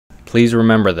Please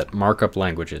remember that markup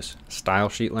languages, style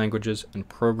sheet languages, and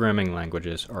programming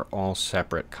languages are all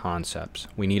separate concepts.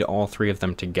 We need all three of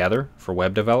them together for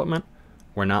web development.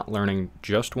 We're not learning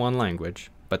just one language,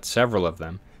 but several of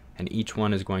them, and each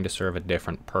one is going to serve a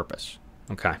different purpose.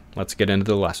 Okay, let's get into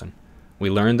the lesson. We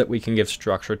learned that we can give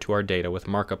structure to our data with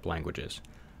markup languages.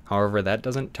 However, that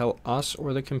doesn't tell us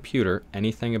or the computer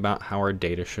anything about how our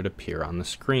data should appear on the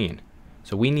screen.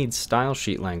 So we need style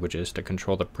sheet languages to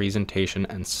control the presentation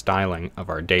and styling of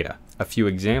our data. A few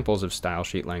examples of style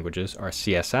sheet languages are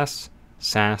CSS,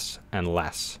 SASS, and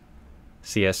LESS.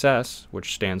 CSS,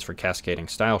 which stands for Cascading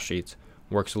Style Sheets,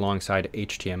 works alongside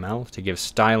HTML to give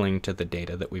styling to the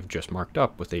data that we've just marked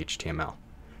up with HTML.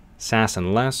 SASS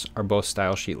and LESS are both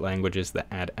style sheet languages that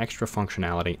add extra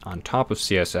functionality on top of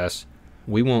CSS.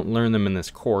 We won't learn them in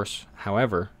this course,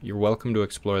 however, you're welcome to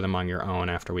explore them on your own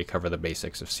after we cover the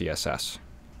basics of CSS.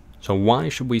 So why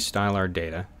should we style our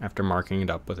data after marking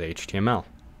it up with HTML?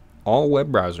 All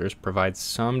web browsers provide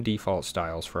some default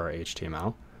styles for our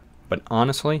HTML, but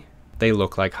honestly, they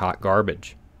look like hot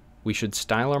garbage. We should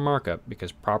style our markup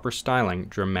because proper styling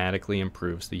dramatically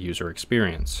improves the user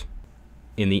experience.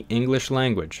 In the English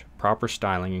language, proper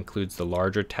styling includes the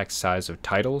larger text size of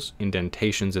titles,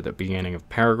 indentations at the beginning of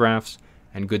paragraphs,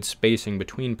 and good spacing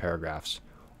between paragraphs,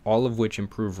 all of which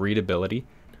improve readability.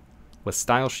 With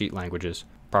style sheet languages,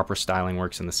 proper styling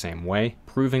works in the same way,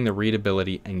 proving the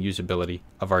readability and usability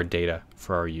of our data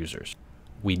for our users.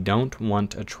 We don't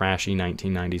want a trashy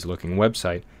 1990s looking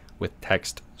website with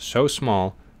text so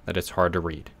small that it's hard to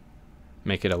read.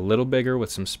 Make it a little bigger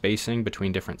with some spacing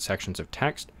between different sections of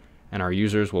text, and our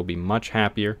users will be much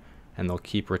happier and they'll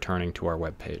keep returning to our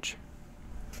web page.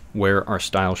 Where are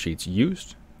style sheets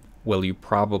used? Well, you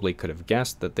probably could have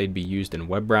guessed that they'd be used in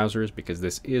web browsers because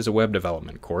this is a web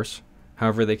development course.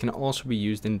 However, they can also be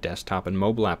used in desktop and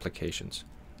mobile applications.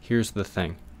 Here's the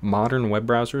thing. Modern web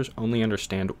browsers only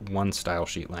understand one style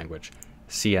sheet language,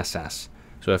 CSS.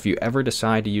 So if you ever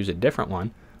decide to use a different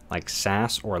one, like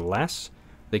SASS or LESS,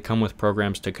 they come with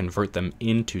programs to convert them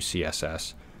into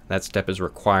CSS. That step is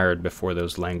required before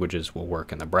those languages will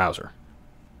work in the browser.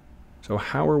 So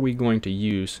how are we going to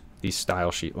use these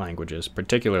style sheet languages,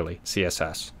 particularly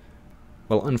CSS?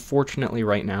 Well, unfortunately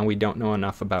right now we don't know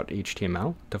enough about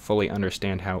HTML to fully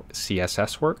understand how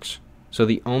CSS works. So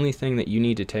the only thing that you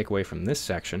need to take away from this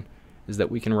section is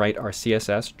that we can write our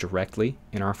CSS directly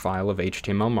in our file of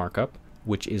HTML markup,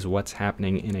 which is what's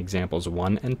happening in examples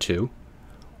 1 and 2,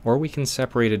 or we can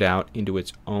separate it out into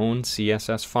its own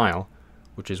CSS file,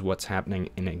 which is what's happening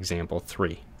in example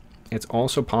 3. It's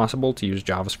also possible to use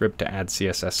JavaScript to add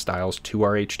CSS styles to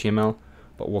our HTML,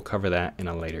 but we'll cover that in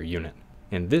a later unit.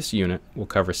 In this unit, we'll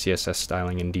cover CSS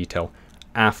styling in detail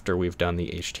after we've done the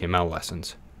HTML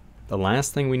lessons. The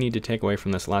last thing we need to take away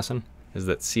from this lesson is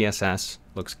that CSS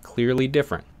looks clearly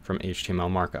different from HTML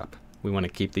markup. We want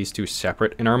to keep these two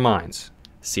separate in our minds.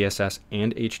 CSS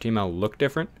and HTML look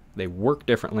different, they work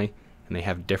differently, and they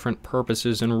have different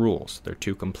purposes and rules. They're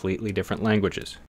two completely different languages.